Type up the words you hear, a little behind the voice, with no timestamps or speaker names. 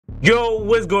Yo,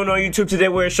 what's going on YouTube? Today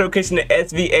we're showcasing the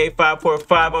SVA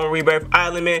 5.5 on Rebirth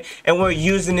Island, man, and we're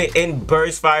using it in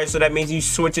burst fire, so that means you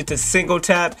switch it to single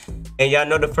tap, and y'all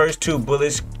know the first two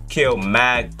bullets kill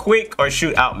mad quick or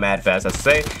shoot out mad fast, I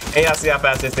say. And y'all see how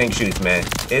fast this thing shoots, man.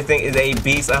 This thing is a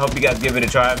beast. I hope you guys give it a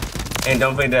try, and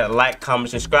don't forget to like,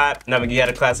 comment, subscribe. Now we get out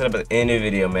of class up at the end of the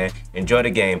video, man. Enjoy the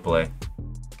gameplay.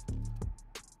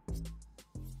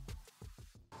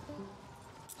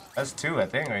 That's two, I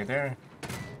think, right there.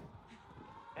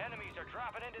 Enemies are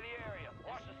dropping into the area.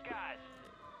 Watch the skies.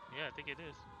 Yeah, I think it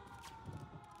is.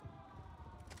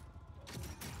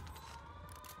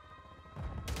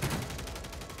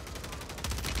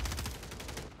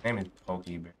 Name is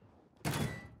Pokey, bro.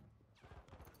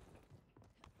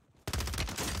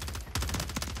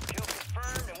 Kill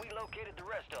confirmed, and we located the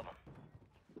rest of them.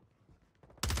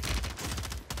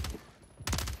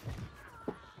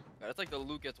 That's like the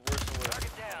loot gets worse and worse.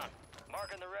 Target down.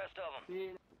 Marking the rest of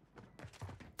them.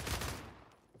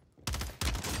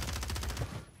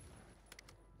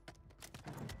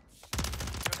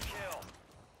 Good kill.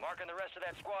 Marking the rest of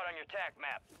that squad on your tac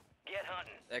map. Get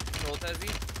hunting. That control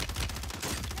Tezzy.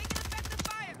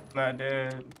 Not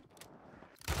dead.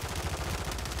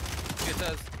 Good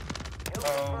Tez. Kill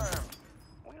Oh. confirmed.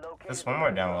 We located There's one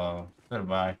more down low.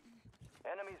 Goodbye.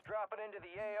 Enemies dropping into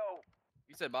the AO.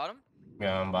 You said bottom?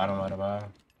 Yeah, I'm bottom right about.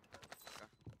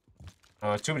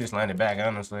 Oh, two just landed back,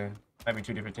 honestly. Might be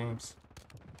two different teams.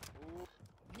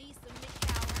 Enemy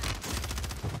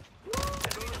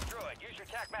destroyed. Use your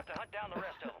tac map to hunt down the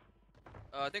rest of them.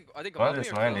 I think One above me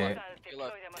just or to the landed. left? To your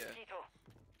left.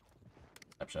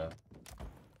 Yeah. Up shot.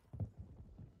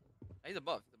 He's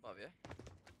above. He's above, yeah.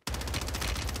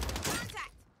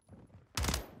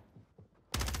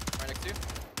 Right next to you.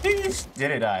 He just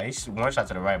did it die. He's one shot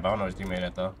to the right, but I don't know his teammate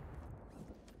that though.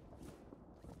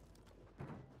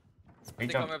 I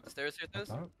think coming up the stairs here,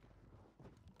 Tez.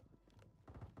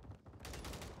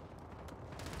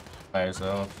 By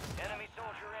yourself. Enemy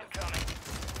soldier incoming.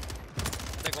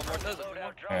 I think one more Tez. One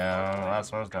more. Yeah,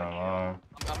 last one's kind of long.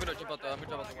 I'm gonna jump out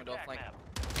the window. Flank.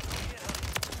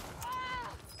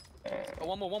 Oh,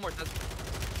 one more Tez.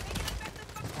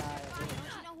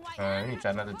 You need to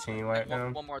try another team right now.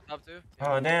 One more top two.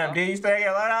 Oh damn, dude, you still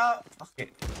get let out? Fuck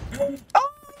it. Oh!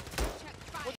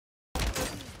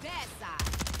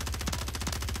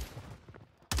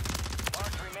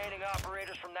 Mark remaining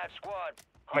operators from that squad.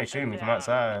 Somebody shooting me from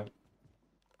outside.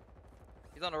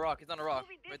 He's on a rock.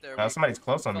 Right there. Oh, somebody's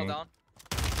close on Fell me. down.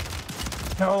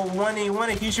 No,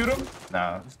 1E. Can you shoot him?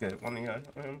 Nah, it's good. 1E.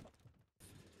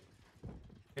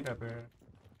 Get up here.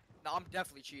 No, I'm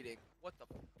definitely cheating. What the?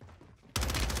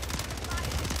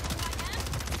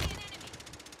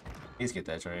 Please get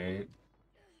that trade.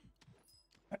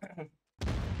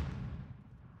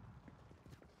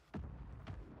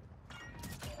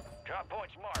 Drop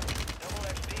points marked. Double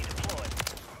XP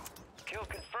deployed. Kill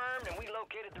confirmed, and we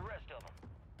located the rest of them.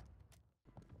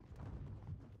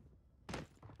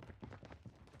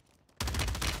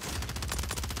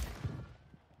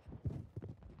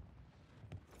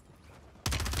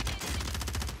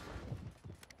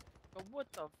 But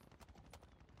what the?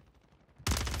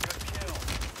 Good kill.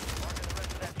 Marking the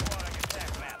rest of that squad on your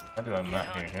tac map. How do I not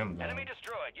hear him though? Enemy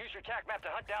destroyed. Use your tac map to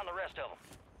hunt down the rest of them.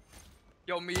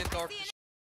 Yo, me and Dark.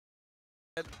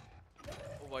 Oh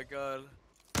my god.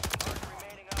 Mark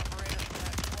remaining operators from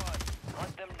that squad.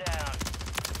 Hunt them down.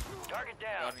 Target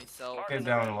down. Got me self. Marking Get the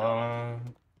down rest of them. low.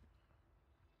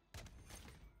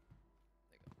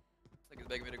 It's like he's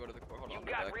begging me to go to the court. Hold on. You I'll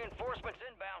be got back. reinforcements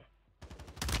inbound.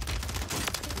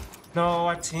 No,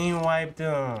 I team wiped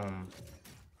him.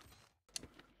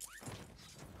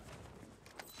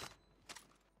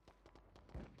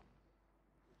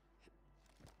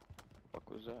 What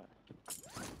was that?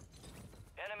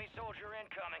 Enemy soldier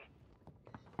incoming.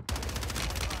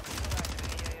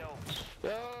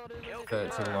 Kill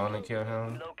Cut too long to kill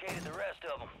him. located the rest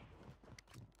of them.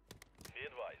 Be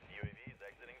advised, UAV is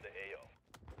exiting the AO.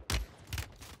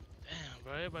 Damn,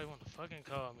 bro. Everybody want to fucking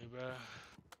call me, bro.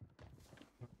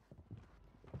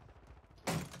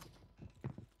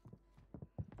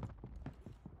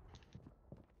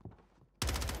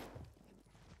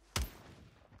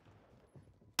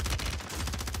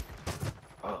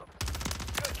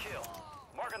 Good kill.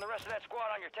 Marking the rest of that squad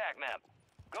on your tac map.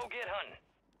 Go get hunting.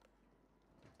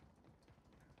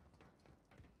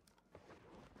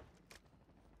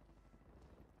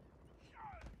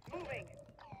 Moving.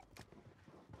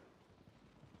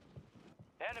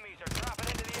 Enemies are dropping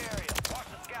into the area. Watch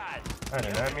the skies. I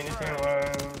did not mean to kill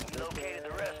him. Located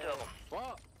the rest of them.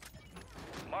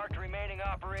 Marked remaining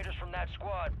operators from that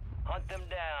squad. Hunt them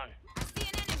down. I see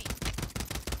an enemy.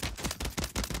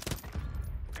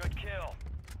 Good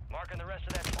Marking the rest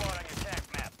of that squad on your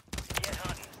attack map. Get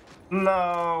hunting.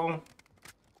 No.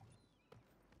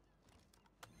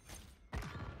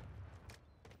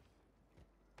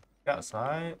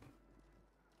 Outside.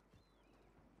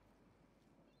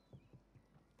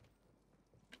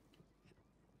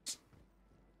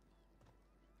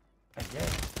 I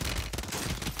guess.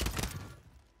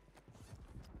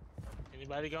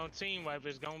 Anybody gonna team wipe?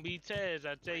 It's gonna be Tez.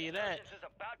 I tell you that. This is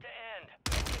about to end.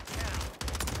 Get down.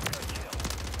 Good kill.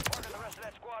 Marking the rest of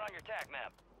that squad on your attack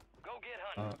map. Go get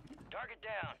hunting. Target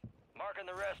down. Marking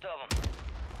the rest of them.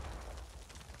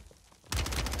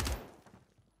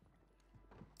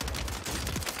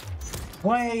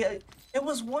 Wait, it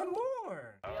was one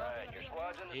more. Alright, your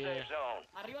squad's in the Yeah. safe zone.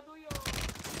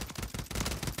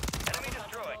 Enemy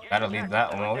destroyed. Use Gotta your leave attack that map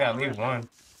to one. hunt We gotta down the leave rest one.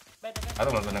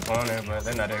 Other one's in the corner, but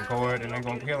they're not in court and they're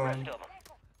gonna kill him.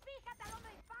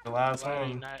 The last Why are they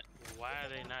one. not? Why are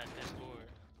they not in this board?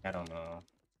 I don't know.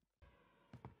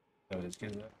 So this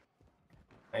kid's up.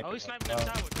 Oh, he's sniping the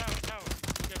tower. Tower.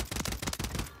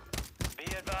 Be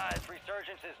advised,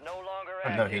 resurgence is no longer I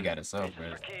active. know he got it so, This is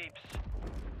bro. for keeps.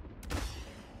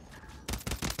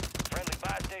 Friendly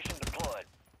buy station deployed.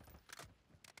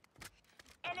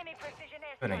 Enemy precision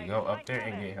Gonna go up there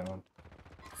and get him.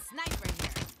 Sniper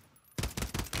here.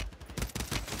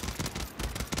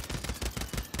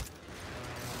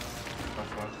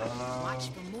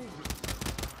 Watch the movement.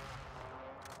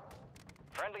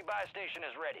 Friendly buy station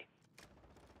is ready.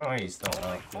 Oh, he's still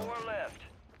Only up. 4 left.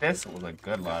 This was a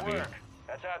good lobby. Work.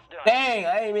 That's how it's done. Dang,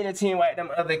 I ain't mean to team wipe them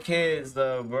other kids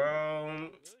though, bro.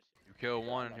 You kill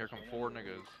one, and here come 4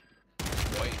 niggas.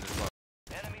 Waiting to fuck.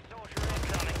 Enemy soldier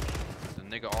incoming. The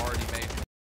nigga already made.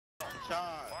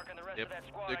 Marking the rest Yep. of that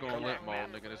squad They on going your limp attack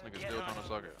mode, map. nigga. This nigga Get still trying hunting. to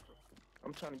suck it.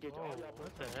 I'm trying to get Oh,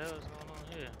 what the hell is going on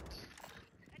here?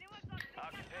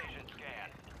 Occupation scan.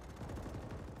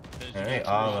 Hey,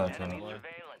 all of Enemy them.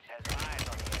 surveillance has eyes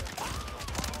on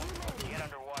you. Get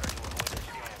underwater to avoid their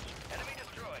scans. Enemy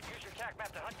destroyed. Use your attack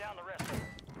map to hunt down the rest of them.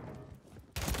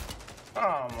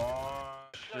 Come on.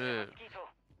 Shit.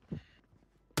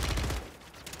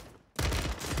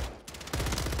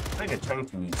 Nigga turn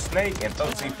to snake and throw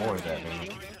C4s at me.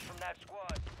 Operators from that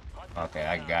squad. Hunt them Okay,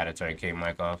 I down. gotta turn K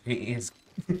mic off. He is.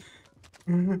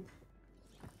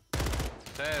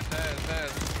 Taz.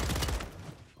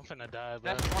 I'm finna die,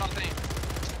 bro. That's what I'm saying.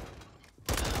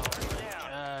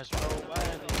 Gosh, bro, why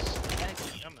are they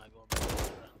stacking? I'm not going back,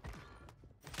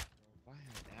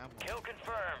 bro. Kill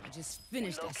confirmed. I just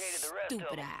finished that Located the rest of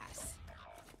stupid them. ass.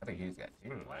 I think he's got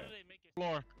team Why wipe. do they make it?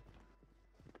 Floor.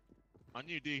 On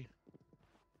you, D.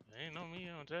 They ain't no me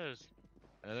on Tez.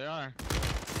 There they are.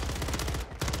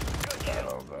 Good kill.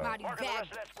 Oh, bro. Body Marking the rest bag. of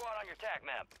that squad on your attack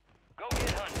map. Go get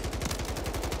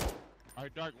hunting.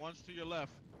 Alright, Dark, one's to your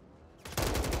left.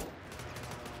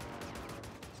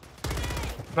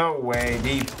 No way.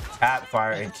 He tap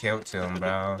fire and killed him,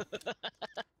 bro.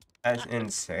 That's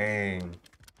insane.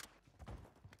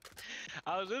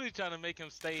 I was really trying to make him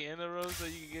stay in the row so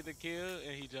you could get the kill,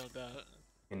 and he jumped out.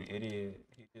 An idiot.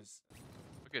 He just.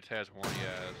 Look at Taz horny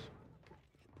ass.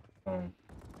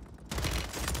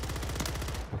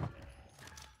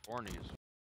 Horny as.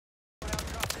 Now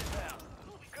drop this down.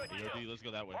 Good Hey, yo, kill. D, let's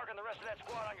go that way. Marking the rest of that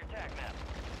squad on your attack map.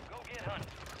 Go get hunting.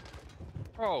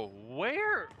 Bro,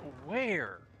 where?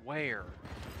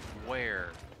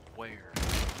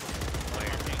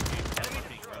 Enemy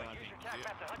destroyed. Use your attack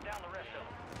map to hunt down the rest of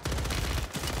them.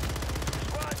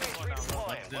 Squad mates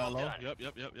redeploying. Down Well low. done.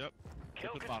 Yep.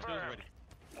 Kill Put bombs. Get confirmed. ready.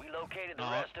 We located the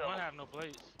Uh-huh. rest I of don't them. have no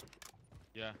plates.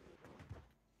 Yeah.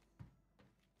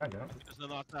 I know. There's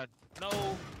another outside. No.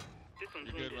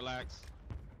 You're good. Relax.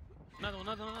 Another one.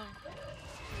 I know.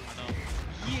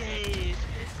 Yes.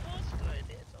 This one's good.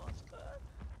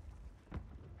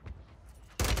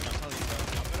 I'm telling you, bro.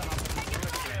 Y'all better hop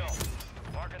Good kill.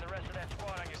 Marking the rest of that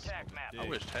squad on your attack map. I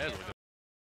wish Taz would.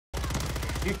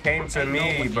 You came to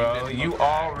me, bro. You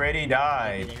already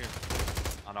died.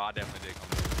 I know. I definitely did come.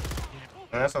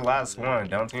 And that's the last one.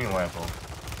 Don't team wipe him.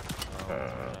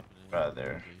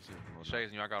 Brother. Well,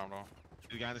 Shay's you. I got him though.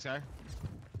 See the guy in the sky?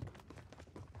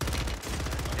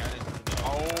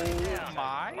 Oh Down.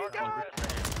 my Marking the god. rest of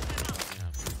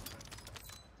them.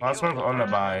 Last one's on the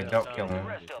buy. Don't kill The him.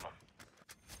 rest of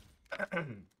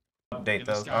them. Update In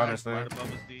the those, sky, honestly. Right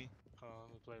above us, D. Let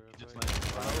me play real Just quick.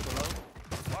 landed. Below.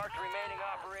 Marked remaining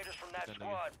operators from that That nigga.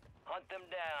 squad. Hunt them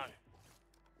down.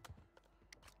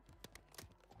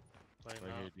 Play Right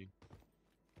now. here, D.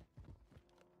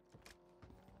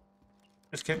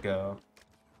 This kid go.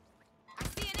 I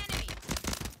see an enemy.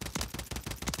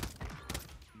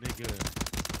 Nigga.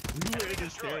 We were in the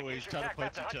Destroyed. stairways Use your trying to attack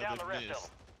map punch hunt each down other. the rest of Missed.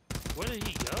 them. Where did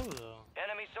he go though?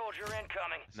 Enemy soldier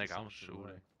incoming. Nigga, I'm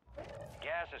shooting.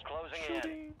 Gas is closing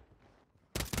in.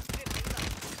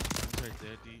 He's right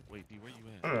there, D. Wait, D, where you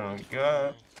at? Oh my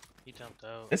god. He jumped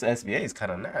out. This SVA is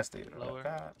kind of nasty. Oh Lower.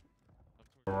 god.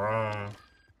 Wrong.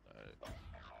 Alright.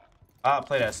 I'll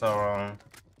play that so wrong.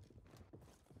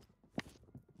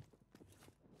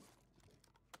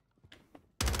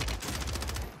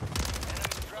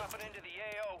 Enemies dropping into the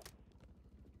AO.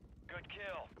 Good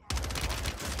kill.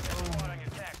 Squad on your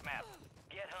attack map.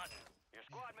 Get hunting. Your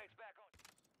squad mates back on.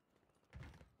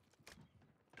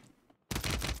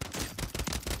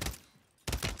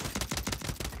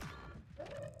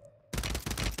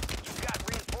 You've got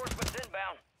reinforcements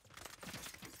inbound.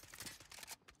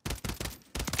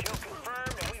 Kill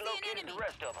confirmed, and we located the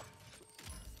rest of them.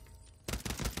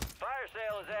 Fire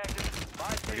sale is active.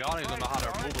 Nigga, y'all don't even know how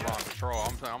to move around control.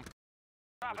 I'm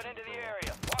Dropping into the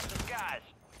area. Watch the skies.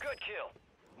 Good kill.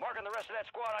 Marking the rest of that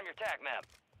squad on your attack map.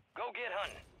 Go get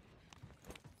hunting.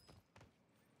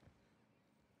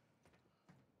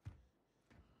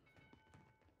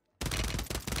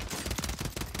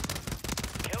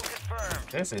 Kill confirmed.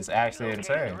 This is actually Located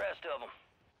insane. the rest of them.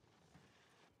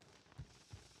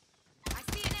 I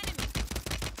see an enemy.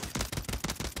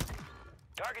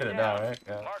 Target Get it down. down, right?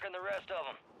 Yeah. Marking the rest of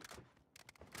them.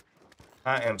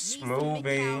 I am Needs some mid-cal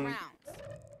smoothing. rounds.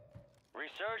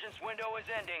 Resurgence window is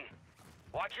ending.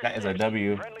 Watch your That is a six.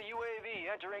 W. Friendly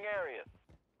UAV entering area.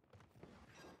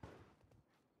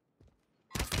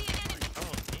 I see an enemy.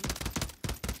 Oh,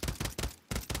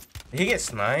 Did he get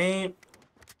sniped?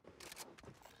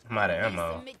 I'm out of Needs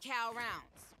ammo. some mid-cal rounds.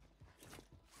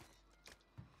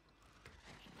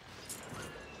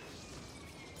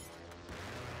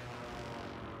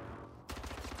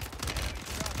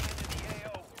 Dropping into the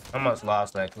AO. I almost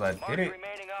lost that because I Mark did the it.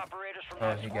 remaining operators from Oh,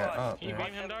 that he squad. got up. Can you Yeah.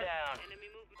 beam him, Them Dark? down.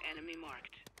 Enemy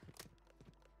marked.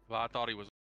 Well, I thought he was.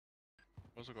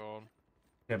 What's it called?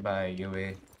 Goodbye,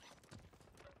 UE.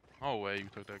 No way you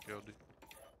took that kill, D.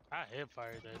 I hip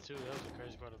fired that too. That was the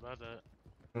crazy part about that.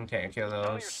 You can't kill Some of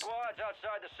your those. squads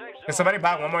outside the safe zone. Can somebody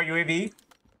buy one more UAV?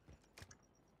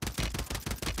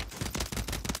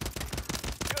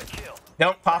 Good kill.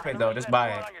 Don't pop it though, just buy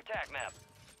it. On your attack map.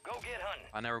 Go get hunting.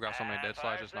 I never got so many dead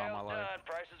slides just now in my Fire life. sale's done.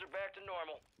 Prices are back to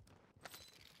normal.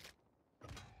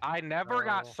 I never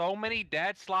got Oh. so many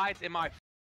dead slides in my.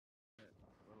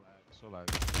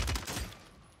 Relax.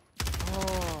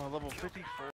 Oh, level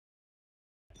 54.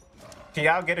 Can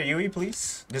y'all get a UE,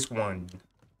 please? Just one.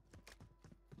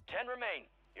 10 remain.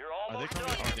 You're Are they almost coming?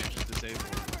 done. Oh, they're just disabled.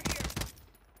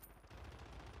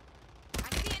 I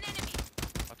see an enemy.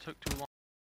 I took too long.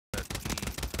 That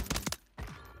team.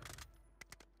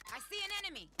 I see an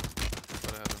enemy.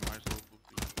 But I have a nice little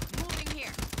Moving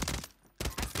here.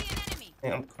 I see an enemy.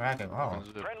 Hey, I'm cracking off.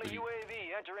 Friendly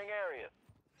UAV entering area.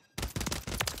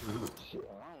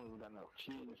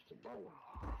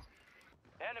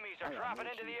 Enemies are dropping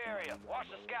into the area. Watch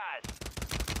the skies.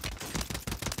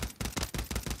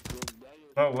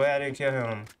 Oh, where I didn't kill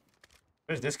him.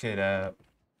 Where's this kid at?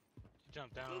 He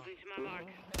jumped down. Moving to my mark.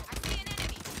 I see an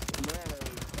enemy.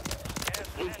 Gas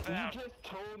is inbound.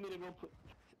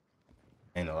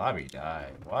 And the lobby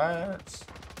died. What?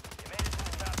 You made it to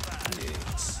the top side.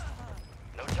 Yes.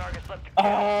 No targets left to kill. I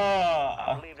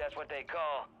Ah! believe that's what they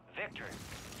call victory.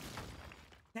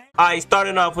 Alright,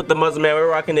 starting off with the muzzle, man. We're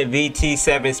rocking the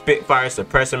VT7 Spitfire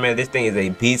suppressor, man. This thing is a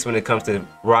beast when it comes to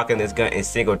rocking this gun in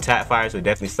single tap fire, so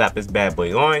definitely slap this bad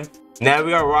boy on. Now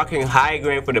we are rocking high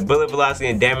grain for the bullet velocity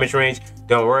and damage range.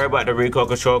 Don't worry about the recoil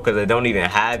control because I don't even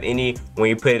have any when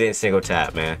you put it in single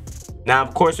tap, man. Now,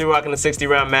 of course, we're rocking the 60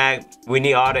 round mag. We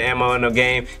need all the ammo in the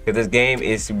game because this game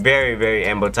is very, very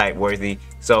ammo type worthy.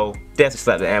 So definitely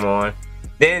slap the ammo on.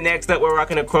 Then next up, we're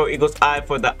rocking the Crow Eagle's Eye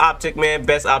for the optic, man.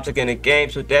 Best optic in the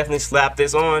game, so definitely slap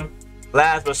this on.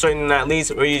 Last but certainly not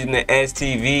least, we're using the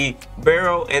STV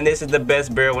barrel, and this is the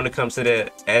best barrel when it comes to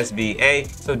the SVA.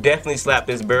 So definitely slap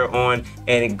this barrel on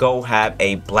and go have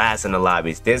a blast in the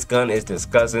lobbies. This gun is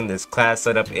disgusting. This class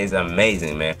setup is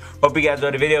amazing, man. Hope you guys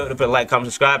enjoyed the video. Don't forget to like, comment,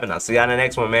 subscribe, and I'll see you on the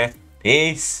next one, man.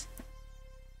 Peace.